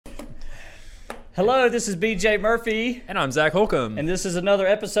Hello, this is BJ Murphy. And I'm Zach Holcomb. And this is another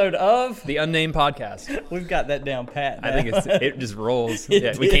episode of The Unnamed Podcast. We've got that down pat now. I think it just rolls. We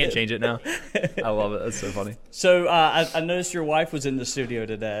can't change it now. I love it. That's so funny. So I noticed your wife was in the studio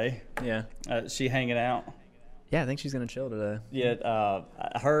today. Yeah. She hanging out? Yeah, I think she's going to chill today. Yeah,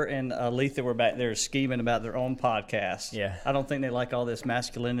 her and Letha were back there scheming about their own podcast. Yeah. I don't think they like all this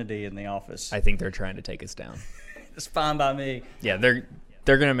masculinity in the office. I think they're trying to take us down. It's fine by me. Yeah,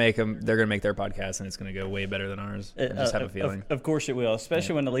 they're gonna make them. They're gonna make their podcast, and it's gonna go way better than ours. I just have a feeling. Of course it will,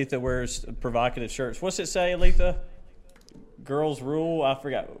 especially when Aletha wears provocative shirts. What's it say, Aletha? Girls rule. I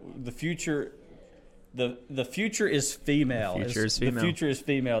forgot. The future. The future is female. The future is female. The future is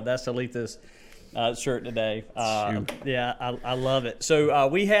female. That's Aletha's shirt today. Yeah, I love it. So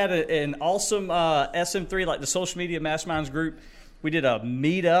we had an awesome SM3, like the social media masterminds group. We did a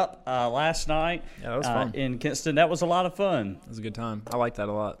meetup last night. Yeah, that was fun. In Kinston. That was a lot of fun. It was a good time. I liked that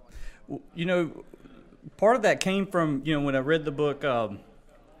a lot. You know, part of that came from, when I read the book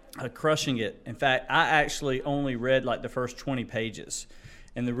Crushing It. In fact, I actually only read like the first 20 pages.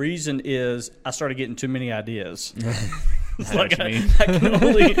 And the reason is I started getting too many ideas. It's like I can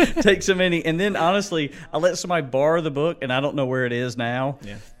only take so many. And then, honestly, I let somebody borrow the book, and I don't know where it is now.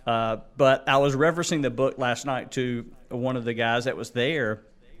 Yeah. But I was referencing the book last night to one of the guys that was there,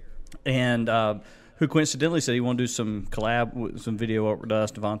 and who coincidentally said he wanted to do some collab, some video work with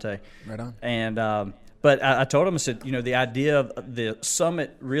us, Devontae. Right on. And but I told him, I said, the idea of the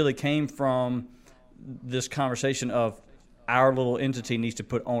summit really came from this conversation of our little entity needs to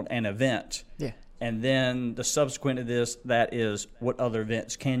put on an event. Yeah. And then the subsequent to this, that is what other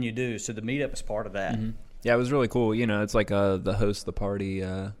events can you do? So the meetup is part of that. Mm-hmm. Yeah, it was really cool. It's like the host the party,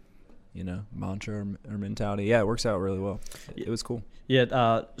 mantra or mentality. Yeah, it works out really well. It was cool.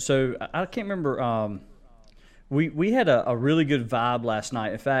 Yeah. So I can't remember. We had a really good vibe last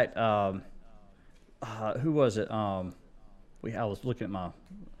night. In fact, who was it? I was looking at my.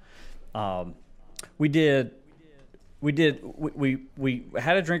 We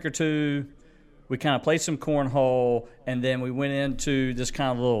had a drink or two. We kind of played some cornhole, and then we went into this kind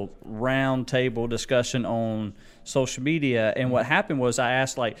of little round table discussion on social media. And what happened was I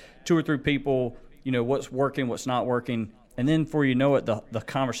asked like 2 or 3 people, what's working, what's not working. And then before you know it, the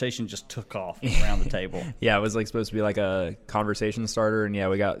conversation just took off around the table. Yeah, it was like supposed to be like a conversation starter. And,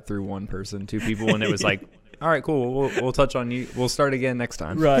 we got through 1 person, 2 people, and it was like, all right, cool. We'll touch on you. We'll start again next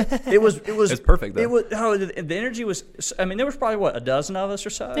time. Right. It was it's perfect, though. The energy was, there was probably, a dozen of us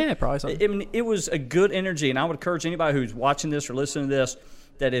or so? Yeah, probably something. It was a good energy, and I would encourage anybody who's watching this or listening to this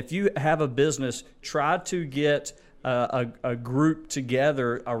that if you have a business, try to get a group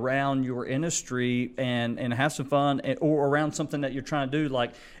together around your industry and have some fun, or around something that you're trying to do.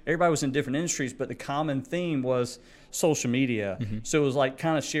 Like, everybody was in different industries, but the common theme was social media. Mm-hmm. So it was like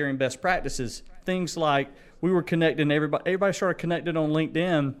kind of sharing best practices. Things like we were connecting, everybody started connected on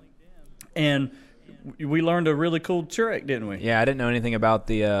LinkedIn, and we learned a really cool trick, didn't we? Yeah, I didn't know anything about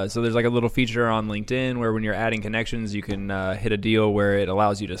the so there's like a little feature on LinkedIn where when you're adding connections, you can hit a deal where it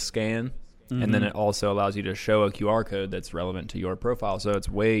allows you to scan. Mm-hmm. And then it also allows you to show a QR code that's relevant to your profile. So it's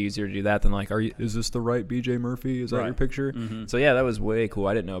way easier to do that than like, is this the right BJ Murphy? Is that your picture? Mm-hmm. So yeah, that was way cool.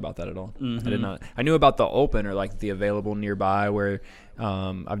 I didn't know about that at all. Mm-hmm. I did not. I knew about the open, or like the available nearby, where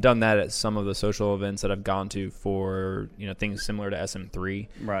I've done that at some of the social events that I've gone to for things similar to SM3.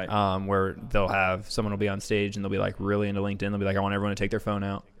 Right. Where they'll have someone will be on stage and they'll be like really into LinkedIn. They'll be like, I want everyone to take their phone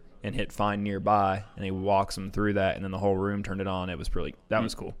out and hit find nearby, and he walks them through that, and then the whole room turned it on. It was that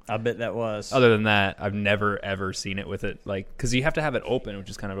was cool. I bet that was. Other than that, I've never ever seen it with it, like, because you have to have it open,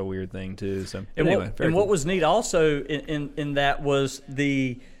 which is kind of a weird thing too. So anyway, cool. What was neat also in that was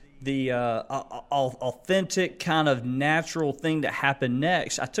the authentic kind of natural thing that happened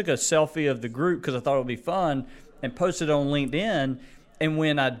next. I took a selfie of the group because I thought it would be fun and posted it on LinkedIn. And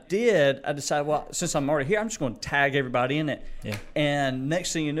when I did, I decided, well, since I'm already here, I'm just going to tag everybody in it. Yeah. And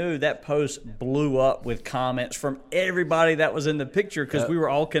next thing you knew, that post blew up with comments from everybody that was in the picture because we were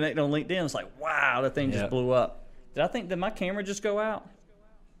all connected on LinkedIn. It's like, wow, that thing just blew up. Did my camera just go out?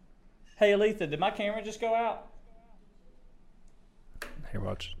 Hey, Aletha, did my camera just go out? Here,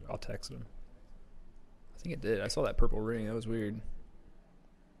 watch. I'll text him. I think it did. I saw that purple ring. That was weird.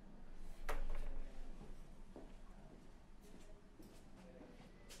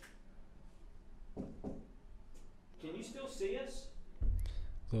 Can you still see us?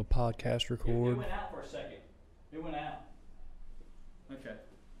 Little podcast record. It went out for a second. It went out. Okay.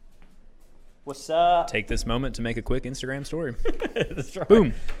 What's up? Take this moment to make a quick Instagram story. That's right.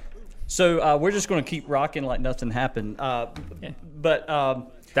 Boom. So we're just going to keep rocking like nothing happened. But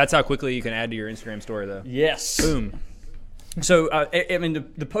that's how quickly you can add to your Instagram story, though. Yes. Boom. So, I mean,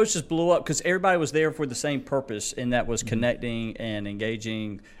 the post just blew up because everybody was there for the same purpose, and that was connecting and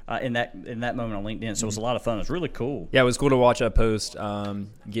engaging in that moment on LinkedIn. So it was a lot of fun. It was really cool. Yeah, it was cool to watch that post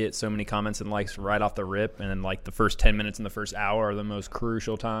get so many comments and likes right off the rip. And then, like, the first 10 minutes and the first hour are the most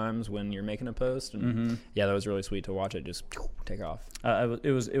crucial times when you're making a post. And, yeah, that was really sweet to watch it just take off.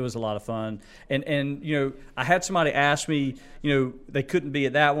 It was a lot of fun. And you know, I had somebody ask me, you know, they couldn't be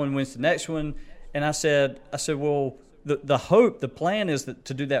at that one. When's the next one? And I said, well, the plan is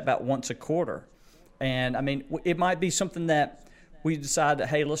to do that about once a quarter. And I mean, it might be something that we decide that,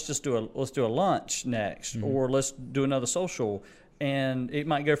 hey, let's do a lunch next, or let's do another social. And it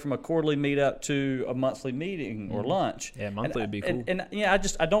might go from a quarterly meetup to a monthly meeting or lunch. Yeah, monthly would be cool. And yeah,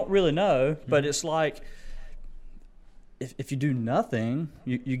 I don't really know, but it's like, if you do nothing,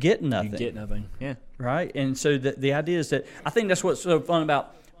 you get nothing. You get nothing, yeah. Right? And so the idea is that I think that's what's so fun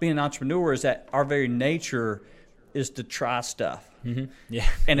about being an entrepreneur is that our very nature is to try stuff. Yeah.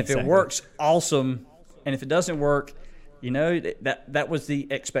 And if it works, awesome. And if it doesn't work, you know, that was the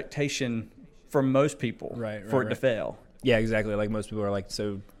expectation for most people for it to fail. Yeah, exactly. Like most people are like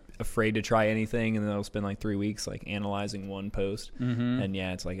so afraid to try anything, and then they'll spend like 3 weeks like analyzing one post. And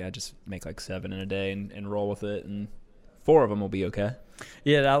yeah, it's like I just make like 7 in a day and roll with it, and 4 of them will be okay.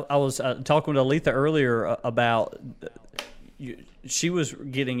 Yeah, I was talking to Aletha earlier about she was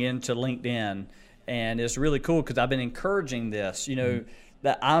getting into LinkedIn, and it's really cool because I've been encouraging this, you know,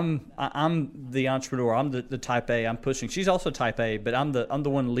 that I'm the entrepreneur, I'm the type A, I'm pushing. She's also type A, but I'm the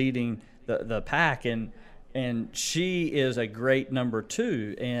one leading the pack, and she is a great number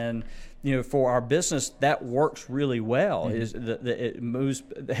 2. And you know, for our business, that works really well. Is that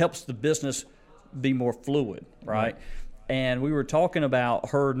it helps the business be more fluid, right? And we were talking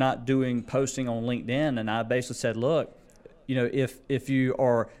about her not doing posting on LinkedIn, and I basically said, look, you know, if you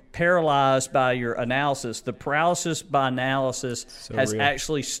are paralyzed by your analysis, the paralysis by analysis has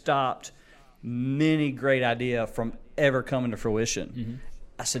actually stopped many great ideas from ever coming to fruition.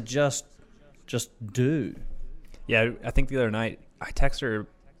 I said, just do. Yeah, I think the other night I texted her,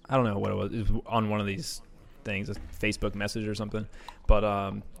 I don't know what it was on one of these things, a Facebook message or something. But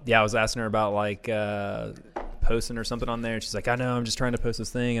yeah, I was asking her about like posting or something on there. And she's like, I know, I'm just trying to post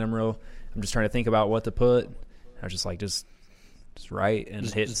this thing, and I'm just trying to think about what to put. I was just like, just write and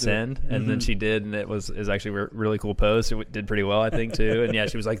hit send. And then she did, and it was actually a really cool post. It did pretty well, I think, too. And yeah,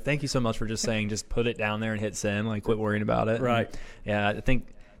 she was like, thank you so much for just saying, just put it down there and hit send, like quit worrying about it. Right. And yeah, I think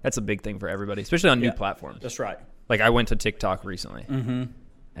that's a big thing for everybody, especially on new platforms. That's right. Like I went to TikTok recently, and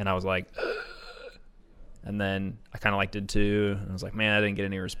I was like, and then I kind of like did too. And I was like, man, I didn't get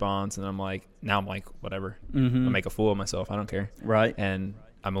any response. And I'm like, whatever. I'll make a fool of myself. I don't care. Right. And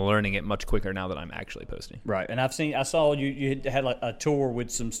I'm learning it much quicker now that I'm actually posting. Right. And I saw you had like a tour with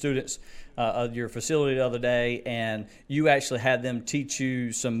some students of your facility the other day, and you actually had them teach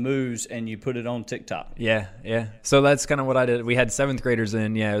you some moves, and you put it on TikTok. Yeah. So that's kind of what I did. We had 7th graders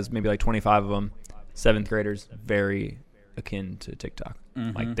in. Yeah, it was maybe like 25 of them. 7th graders, very akin to TikTok.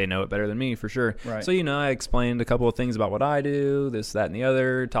 Like they know it better than me for sure. Right. So, you know, I explained a couple of things about what I do, this, that, and the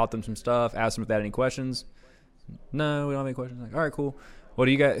other, taught them some stuff, asked them if they had any questions. No, we don't have any questions. Like, all right, cool. What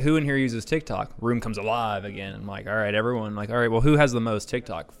do you got? Who in here uses TikTok? Room comes alive again. I'm like, all right, everyone. Like, all right, well, who has the most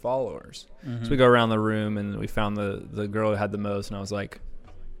TikTok followers? So we go around the room, and we found the girl who had the most, and I was like,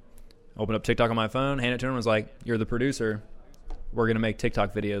 open up TikTok on my phone, hand it to her, and was like, you're the producer. We're going to make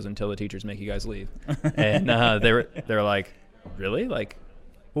TikTok videos until the teachers make you guys leave. And they were like, really? Like,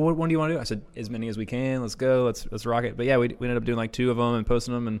 well, what one do you want to do? I said, as many as we can. Let's go. Let's rock it. But yeah, we ended up doing like 2 of them and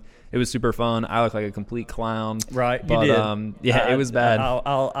posting them, and it was super fun. I look like a complete clown. Right. But, you did. Yeah, it was bad.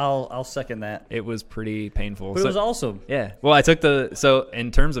 I'll second that. It was pretty painful. But it was awesome. Yeah. Well, I took so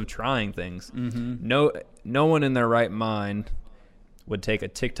in terms of trying things, no one in their right mind would take a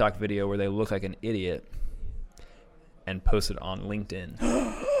TikTok video where they look like an idiot and post it on LinkedIn.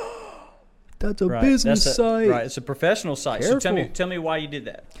 That's a business site. Right, it's a professional site. Careful. So tell me why you did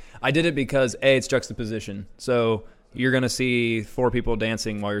that. I did it because it's juxtaposition. So you're going to see 4 people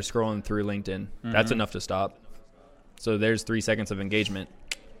dancing while you're scrolling through LinkedIn. That's enough to stop. So there's 3 seconds of engagement.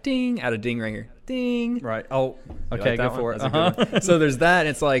 Ding, add a ding right here. Ding. Right. Oh, okay, go for it. So there's that, and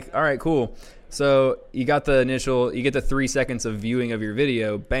it's like, all right, cool. So you got you get the 3 seconds of viewing of your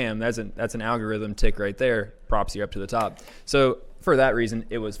video. Bam, that's an algorithm tick right there. Props you up to the top. So for that reason,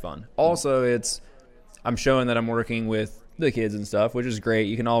 it was fun. Also, I'm showing that I'm working with the kids and stuff, which is great.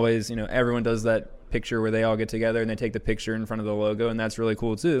 You can always, everyone does that picture where they all get together and they take the picture in front of the logo, and that's really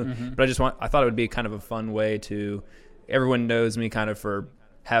cool too. But I thought it would be kind of a fun way to, everyone knows me kind of for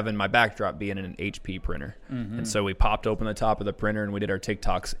having my backdrop being an HP printer. And so we popped open the top of the printer and we did our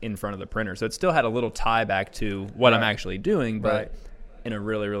TikToks in front of the printer. So it still had a little tie back to what I'm actually doing, but in a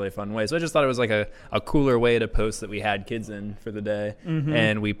really, really fun way. So I just thought it was like a cooler way to post that we had kids in for the day.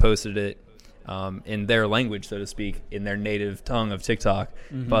 And we posted it in their language, so to speak, in their native tongue of TikTok.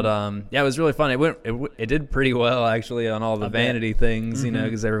 But yeah, it was really fun. It did pretty well actually on all the vanity things, you know,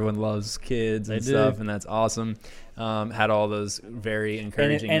 because everyone loves kids and stuff, and that's awesome. Had all those very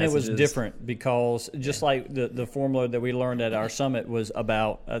encouraging and messages. it was different because just like the formula that we learned at our summit was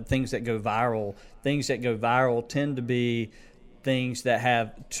about things that go viral. Things that go viral tend to be things that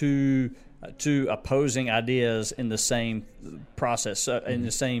have two opposing ideas in the same process, in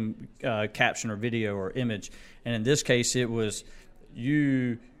the same caption or video or image. And in this case, it was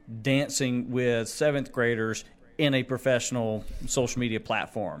you dancing with seventh graders in a professional social media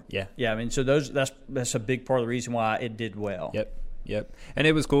platform. Yeah. I mean, so that's a big part of the reason why it did well. Yep. And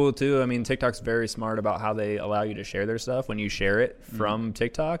it was cool too. I mean, TikTok's very smart about how they allow you to share their stuff. When you share it from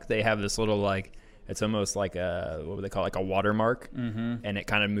TikTok, they have this little it's almost like what would they call it? Like a watermark, and it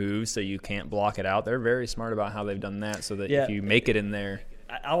kind of moves so you can't block it out. They're very smart about how they've done that, so that if you make it in there.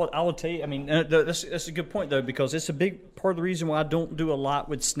 I will tell you, I mean, that's a good point, though, because it's a big part of the reason why I don't do a lot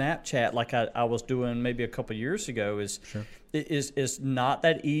with Snapchat like I was doing maybe a couple of years ago is it's not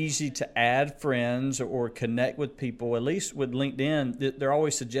that easy to add friends or connect with people. At least with LinkedIn, they're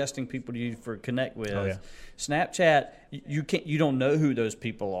always suggesting people to you for connect with. Oh, yeah. Snapchat, you don't know who those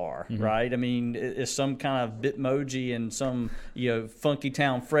people are, right? I mean, it's some kind of Bitmoji and some Funky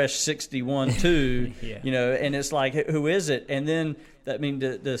Town Fresh 61 too, and it's like, who is it? And then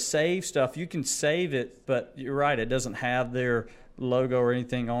the save stuff, you can save it, but you're right, it doesn't have their logo or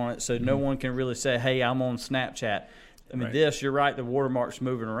anything on it, so no one can really say, hey, I'm on Snapchat. I mean, you're right, the watermark's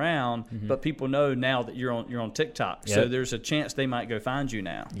moving around, but people know now that you're on TikTok. Yep. So there's a chance they might go find you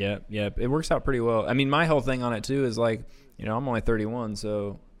now. Yep. It works out pretty well. I mean, my whole thing on it, too, is like, I'm only 31,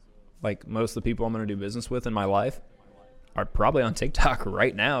 so like most of the people I'm going to do business with in my life are probably on TikTok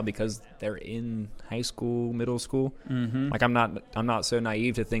right now because they're in high school, middle school. Like I'm not so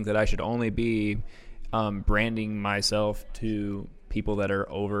naive to think that I should only be branding myself to people that are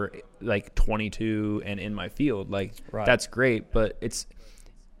over like 22 and in my field. Like that's great, but it's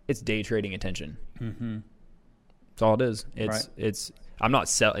day trading attention. That's all it is. It's I'm not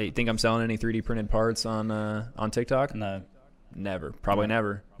think I'm selling any 3D printed parts on TikTok? No, never. Probably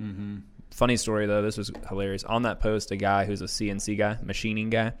never. Funny story though, this was hilarious. On that post, a guy who's a CNC guy, machining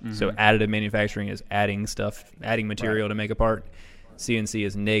guy. So additive manufacturing is adding material to make a part. CNC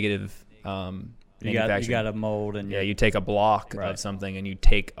is negative you got a mold and you take a block of something and you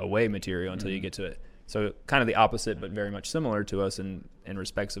take away material until you get to it. So kind of the opposite, but very much similar to us in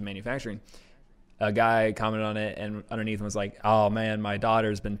respects of manufacturing. A guy commented on it, and underneath was like, oh man, my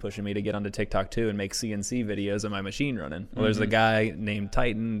daughter's been pushing me to get onto TikTok too and make CNC videos of my machine running. Well, there's a guy named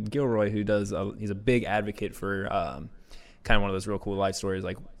Titan Gilroy who he's a big advocate for kind of one of those real cool life stories,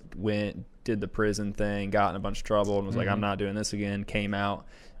 like did the prison thing, got in a bunch of trouble and was like, I'm not doing this again, came out,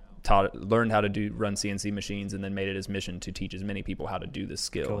 learned how to run CNC machines, and then made it his mission to teach as many people how to do this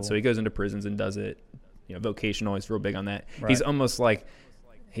skill. Cool. So he goes into prisons and does it, vocational. He's real big on that. He's almost like,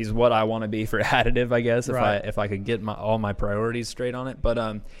 he's what I want to be for additive, I guess, if I could get all my priorities straight on it.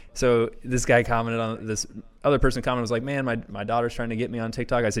 But so this guy commented on this. Other person commented was like, man, my daughter's trying to get me on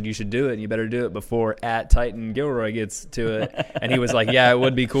TikTok. I said, you should do it, and you better do it before @Titan Gilroy gets to it. And he was like, yeah, it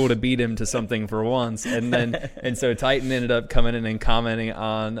would be cool to beat him to something for once. And so Titan ended up coming in and commenting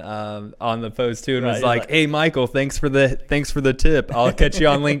on the post too, and was like, hey Michael, thanks for the tip. I'll catch you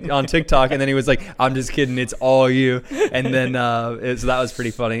on TikTok. And then he was like, I'm just kidding, it's all you. And then so that was pretty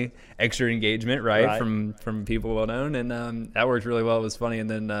funny. Extra engagement, from people well known, and that worked really well. It was funny. And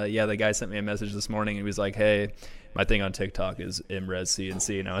then the guy sent me a message this morning. He was like, hey, my thing on TikTok is Imrez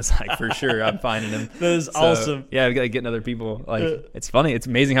CNC, and I was like, for sure, I'm finding him. That is awesome. Yeah, getting other people. Like, it's funny. It's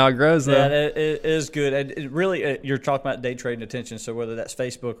amazing how it grows, though. Yeah, it is good. And it really, you're talking about day trading attention. So whether that's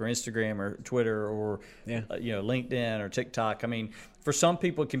Facebook or Instagram or Twitter or LinkedIn or TikTok, I mean, for some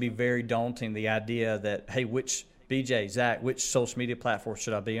people, it can be very daunting. The idea that, hey, BJ, Zach, which social media platform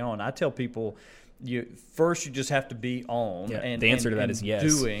should I be on? I tell people, you just have to be on. Yeah, and the answer to that is yes.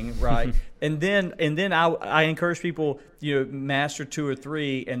 Doing right, and then I encourage people, master 2 or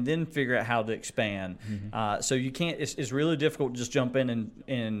 3, and then figure out how to expand. So you can't. It's really difficult to just jump in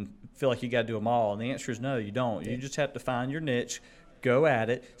and feel like you got to do them all. And the answer is no, you don't. You just have to find your niche. Go at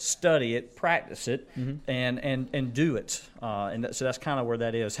it, study it, practice it, and do it. So that's kind of where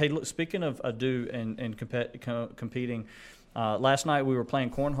that is. Hey, look, speaking of do and competing, last night we were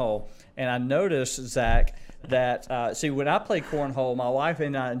playing cornhole, and I noticed, Zach, that see, when I play cornhole, my wife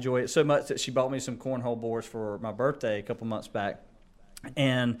and I enjoy it so much that she bought me some cornhole boards for my birthday a couple months back.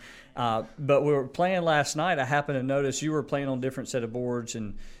 And but we were playing last night. I happened to notice you were playing on a different set of boards,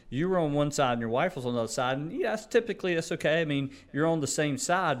 and you were on one side and your wife was on the other side. And yeah, typically that's okay. I mean, you're on the same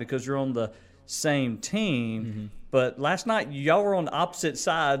side because you're on the same team. Mm-hmm. But last night y'all were on opposite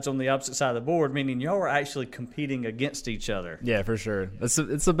sides on the opposite side of the board, meaning y'all were actually competing against each other. Yeah, for sure. It's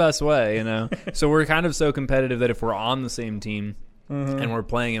the best way, you know. So we're kind of so competitive that if we're on the same team and we're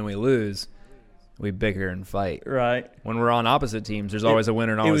playing and we lose, we bicker and fight. Right. When we're on opposite teams, there's always a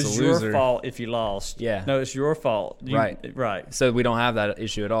winner and always a loser. It was your fault if you lost. Yeah. No, it's your fault. Right. Right. So we don't have that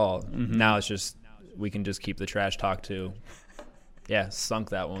issue at all. Mm-hmm. Now it's just we can just keep the trash talk too. Yeah,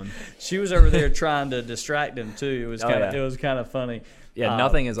 sunk that one. She was over there trying to distract him too. It was kind of funny. Yeah,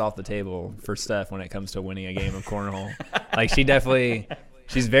 nothing is off the table for Steph when it comes to winning a game of cornhole. Like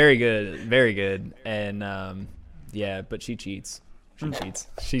she's very good, and but she cheats.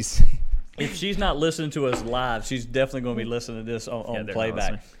 If she's not listening to us live, she's definitely going to be listening to this on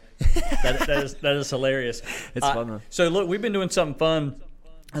playback. that is hilarious. It's fun though. So look, we've been doing something fun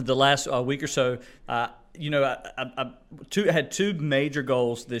the last week or so. I had two major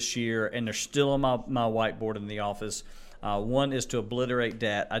goals this year, and they're still on my whiteboard in the office. One is to obliterate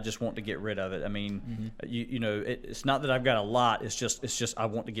debt. I just want to get rid of it. I mean, it's not that I've got a lot. It's just I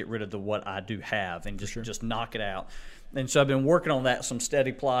want to get rid of what I do have and just knock it out. And so I've been working on that, some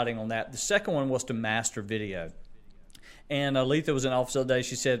steady plotting on that. The second one was to master video. And Letha was in the office the other day.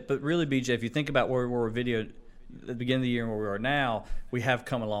 She said, but really, BJ, if you think about where we were with video at the beginning of the year and where we are now, we have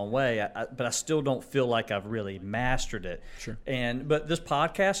come a long way. But I still don't feel like I've really mastered it. Sure. But this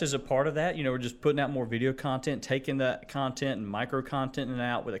podcast is a part of that. We're just putting out more video content, taking that content and micro content and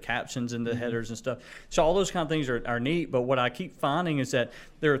out with the captions and the headers and stuff. So all those kind of things are neat. But what I keep finding is that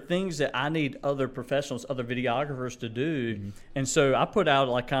there are things that I need other professionals, other videographers to do. Mm-hmm. And so I put out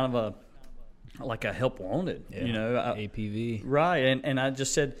like kind of a help wanted, APV. Right. And I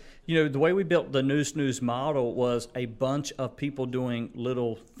just said, the way we built the New Snooze model was a bunch of people doing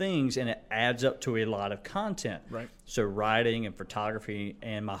little things, and it adds up to a lot of content. Right. So writing and photography,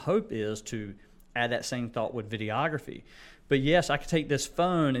 and my hope is to add that same thought with videography. But yes, I could take this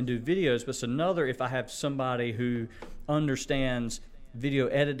phone and do videos, but it's another if I have somebody who understands video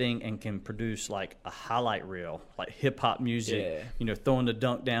editing and can produce like a highlight reel, like hip hop music, throwing the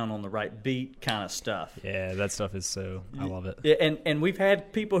dunk down on the right beat kind of stuff. Yeah, that stuff is I love it. Yeah, and we've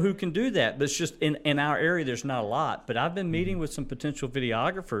had people who can do that, but it's just in our area there's not a lot. But I've been meeting with some potential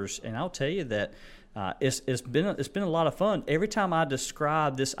videographers, and I'll tell you that it's been a lot of fun. Every time I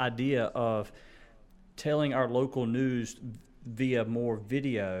describe this idea of telling our local news via more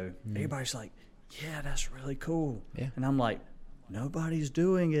video, everybody's like, "Yeah, that's really cool." Yeah. And I'm like, nobody's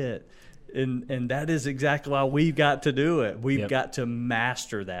doing it, and that is exactly why we've got to do it. We've got to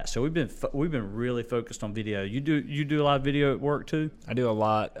master that. So we've been really focused on video. You do a lot of video work too? I do a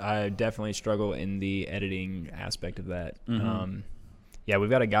lot. I definitely struggle in the editing aspect of that. Mm-hmm. We've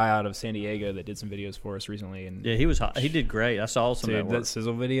got a guy out of San Diego that did some videos for us recently, and he was hot. He did great. I saw some of that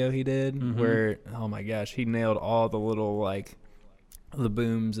sizzle video he did, where oh my gosh, he nailed all the little the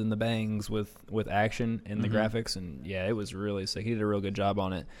booms and the bangs with action and the graphics, and it was really sick. He did a real good job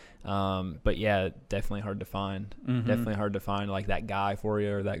on it. But definitely hard to find. Definitely hard to find like that guy for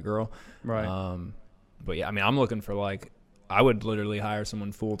you or that girl. Right. But I mean, I'm looking for I would literally hire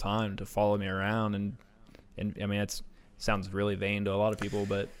someone full time to follow me around, and I mean it sounds really vain to a lot of people,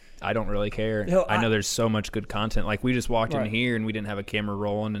 but I don't really care. I know there's so much good content. Like we just walked in here and we didn't have a camera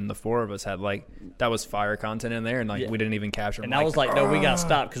rolling, and the four of us had that was fire content in there, and we didn't even capture. And I was like, no, we got to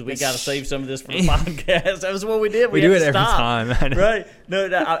stop because we got to save some of this for the podcast. That was what we did. We do it every time. Right? No,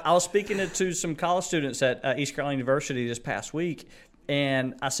 I was speaking to some college students at East Carolina University this past week,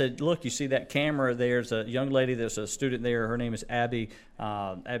 and I said, look, you see that camera? There's a young lady that's a student there. Her name is Abby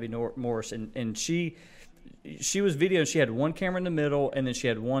Morris, and she was videoing. She had one camera in the middle, and then she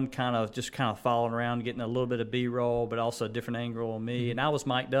had one kind of following around, getting a little bit of B-roll, but also a different angle on me. And I was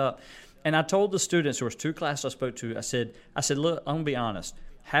mic'd up. And I told the students, there was two classes I spoke to, I said, look, I'm going to be honest.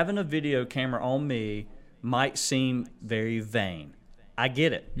 Having a video camera on me might seem very vain. I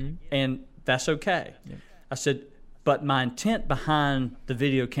get it. And that's okay. Yeah. I said, but my intent behind the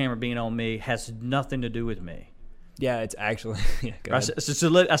video camera being on me has nothing to do with me. Yeah, it's actually go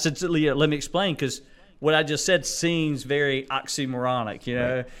ahead. I said, let me explain, because what I just said seems very oxymoronic,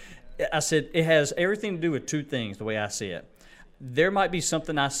 Right. I said it has everything to do with two things, the way I see it. There might be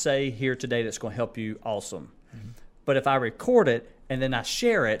something I say here today that's going to help you, awesome. But if I record it and then I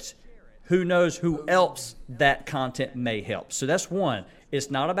share it, who knows who else that content may help. So that's one. It's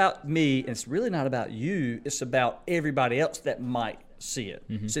not about me, and it's really not about you. It's about everybody else that might see it.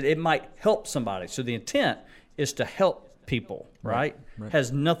 So it might help somebody. So the intent is to help people, right?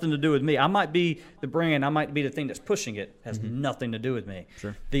 Has nothing to do with me. I might be the brand. I might be the thing that's pushing it. Has nothing to do with me.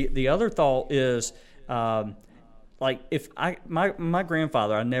 Sure. The other thought is, like if my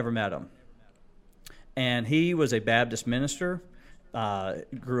grandfather, I never met him, and he was a Baptist minister.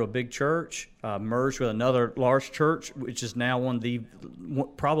 Grew a big church, merged with another large church, which is now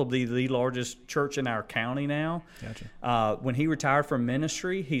probably the largest church in our county now. Gotcha. When he retired from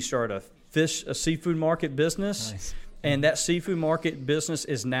ministry, he started a seafood market business. Nice. And that seafood market business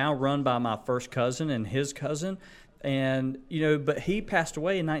is now run by my first cousin and his cousin. And, but he passed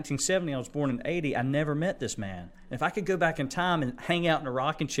away in 1970. I was born in 80. I never met this man. If I could go back in time and hang out in a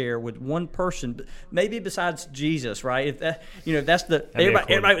rocking chair with one person, maybe besides Jesus, right? If that, if that's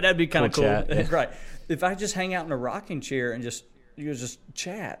everybody, that'd be kind of cool. Yeah. Right. If I just hang out in a rocking chair and just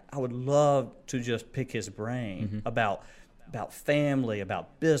chat, I would love to just pick his brain about family,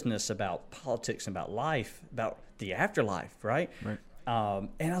 about business, about politics, about life, about the afterlife, right? And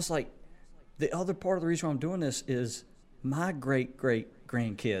I was like, the other part of the reason why I'm doing this is my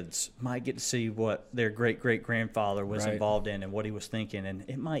great-great-grandkids might get to see what their great-great-grandfather was involved in and what he was thinking, and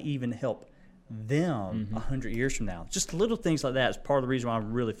it might even help them 100 years from now. Just little things like that is part of the reason why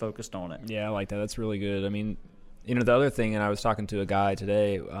I'm really focused on it. Yeah, I like that. That's really good. I mean, the other thing, and I was talking to a guy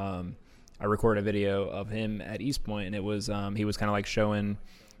today, I recorded a video of him at East Point, and it was he was kind of like showing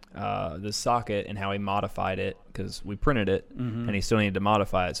the socket and how he modified it because we printed it and he still needed to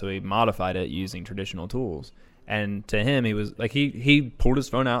modify it. So he modified it using traditional tools. And to him, he was like, he pulled his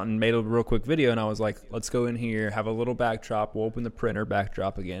phone out and made a real quick video. And I was like, let's go in here, have a little backdrop. We'll open the printer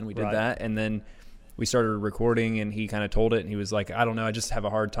backdrop again. We did that. And then we started recording and he kind of told it. And he was like, I don't know. I just have a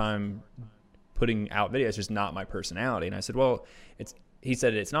hard time putting out video. It's just not my personality. And I said, well, he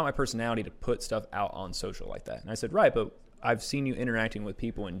said, it's not my personality to put stuff out on social like that. And I said, right, but I've seen you interacting with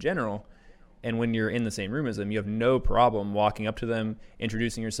people in general, and when you're in the same room as them, you have no problem walking up to them,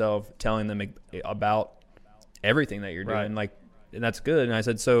 introducing yourself, telling them about everything that you're doing, and that's good. And I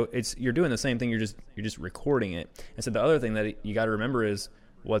said, so you're doing the same thing, you're just recording it. I said the other thing that you got to remember is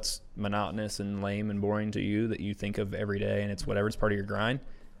what's monotonous and lame and boring to you that you think of every day, and it's part of your grind.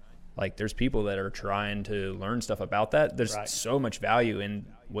 Like there's people that are trying to learn stuff about that. There's so much value in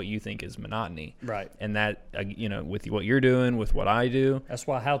what you think is monotony. Right. And that, with what you're doing, with what I do. That's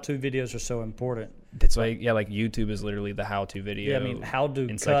why how-to videos are so important. It's like YouTube is literally the how-to video. Yeah, I mean, how to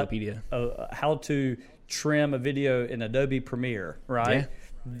encyclopedia. How to trim a video in Adobe Premiere, right? Yeah.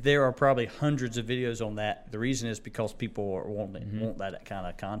 There are probably hundreds of videos on that. The reason is because people want that kind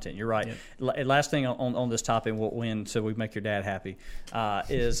of content. You're right. Yep. Last thing on this topic, we'll end so we make your dad happy,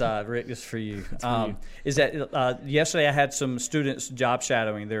 is, Rick, this is for you. Is that yesterday I had some students job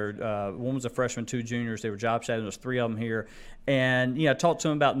shadowing. One was a freshman, 2 juniors. They were job shadowing. There's 3 of them here. And, I talked to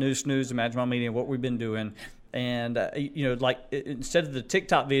them about New Snooze and Imagine My Media and what we've been doing. And, instead of the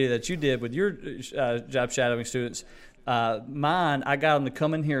TikTok video that you did with your job shadowing students, mine, I got them to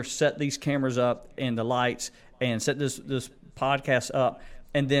come in here, set these cameras up and the lights, and set this podcast up,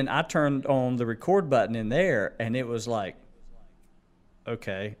 and then I turned on the record button in there, and it was like,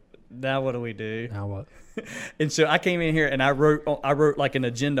 okay, now what do we do? Now what? And so I came in here and I wrote like an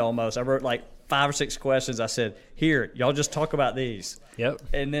agenda almost. I wrote like 5 or 6 questions. I said, here, y'all just talk about these. Yep.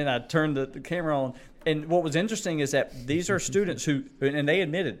 And then I turned the camera on. And what was interesting is that these are students who, and they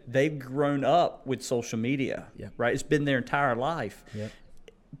admitted, they've grown up with social media, right? It's been their entire life. Yep.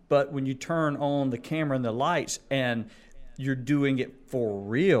 But when you turn on the camera and the lights and you're doing it for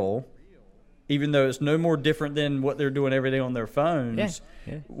real, even though it's no more different than what they're doing every day on their phones,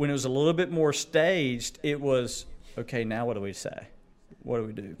 when it was a little bit more staged, it was, okay, now what do we say? What do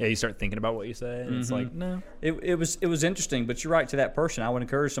we do? Yeah, you start thinking about what you say, and it's like, no. It was interesting, but you're right to that person. I would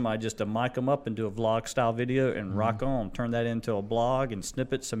encourage somebody just to mic them up and do a vlog-style video and rock on. Turn that into a blog and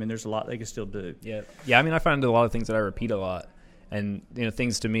snippets. I mean, there's a lot they can still do. Yeah. I mean, I find a lot of things that I repeat a lot. And,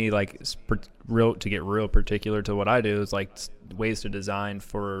 things to me, like, to get real particular to what I do is, like, ways to design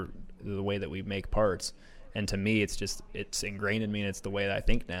for the way that we make parts. And to me, it's ingrained in me, and it's the way that I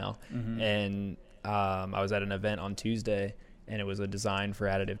think now. And I was at an event on Tuesday, and it was a design for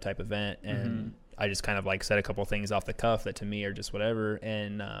additive type event, and I just kind of like said a couple things off the cuff that to me are just whatever,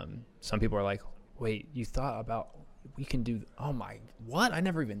 and some people are like, wait, you thought about we can do, oh my, what? I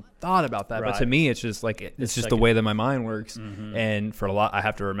never even thought about that. Right. But to me, it's just like, it's just the way that my mind works. And for a lot, I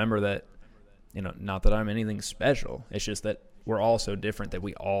have to remember that, not that I'm anything special. It's just that we're all so different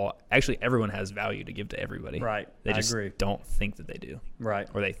that everyone has value to give to everybody. Right. They just agree. don't think that they do. Right.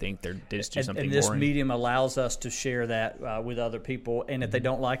 Or they think they just do something and this boring. medium allows us to share that with other people. And if they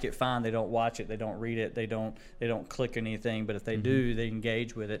don't like it, fine. They don't watch it. They don't read it. They don't click anything. But if they do, they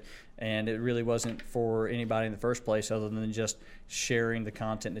engage with it. And it really wasn't for anybody in the first place other than just sharing the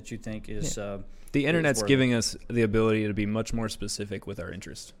content that you think is the internet's giving us the ability to be much more specific with our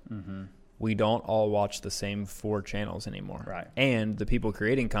interests. Mm-hmm. We don't all watch the same 4 channels anymore. Right. And the people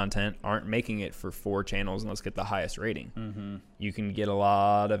creating content aren't making it for 4 channels and let's get the highest rating. Mm-hmm. You can get a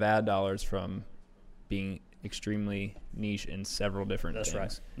lot of ad dollars from being extremely niche in several different things.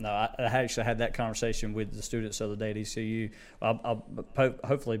 That's right. No, I actually had that conversation with the students the other day at ECU. I'll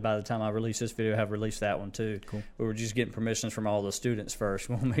hopefully by the time I release this video, have released that one too. Cool. We were just getting permissions from all the students first.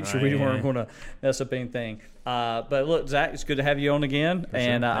 We'll make sure we weren't going to mess up anything. But look, Zach, it's good to have you on again. For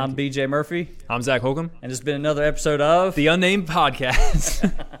and sure. I'm BJ Murphy. I'm Zach Holcomb. And it's been another episode of The Unnamed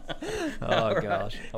Podcast. Oh, gosh.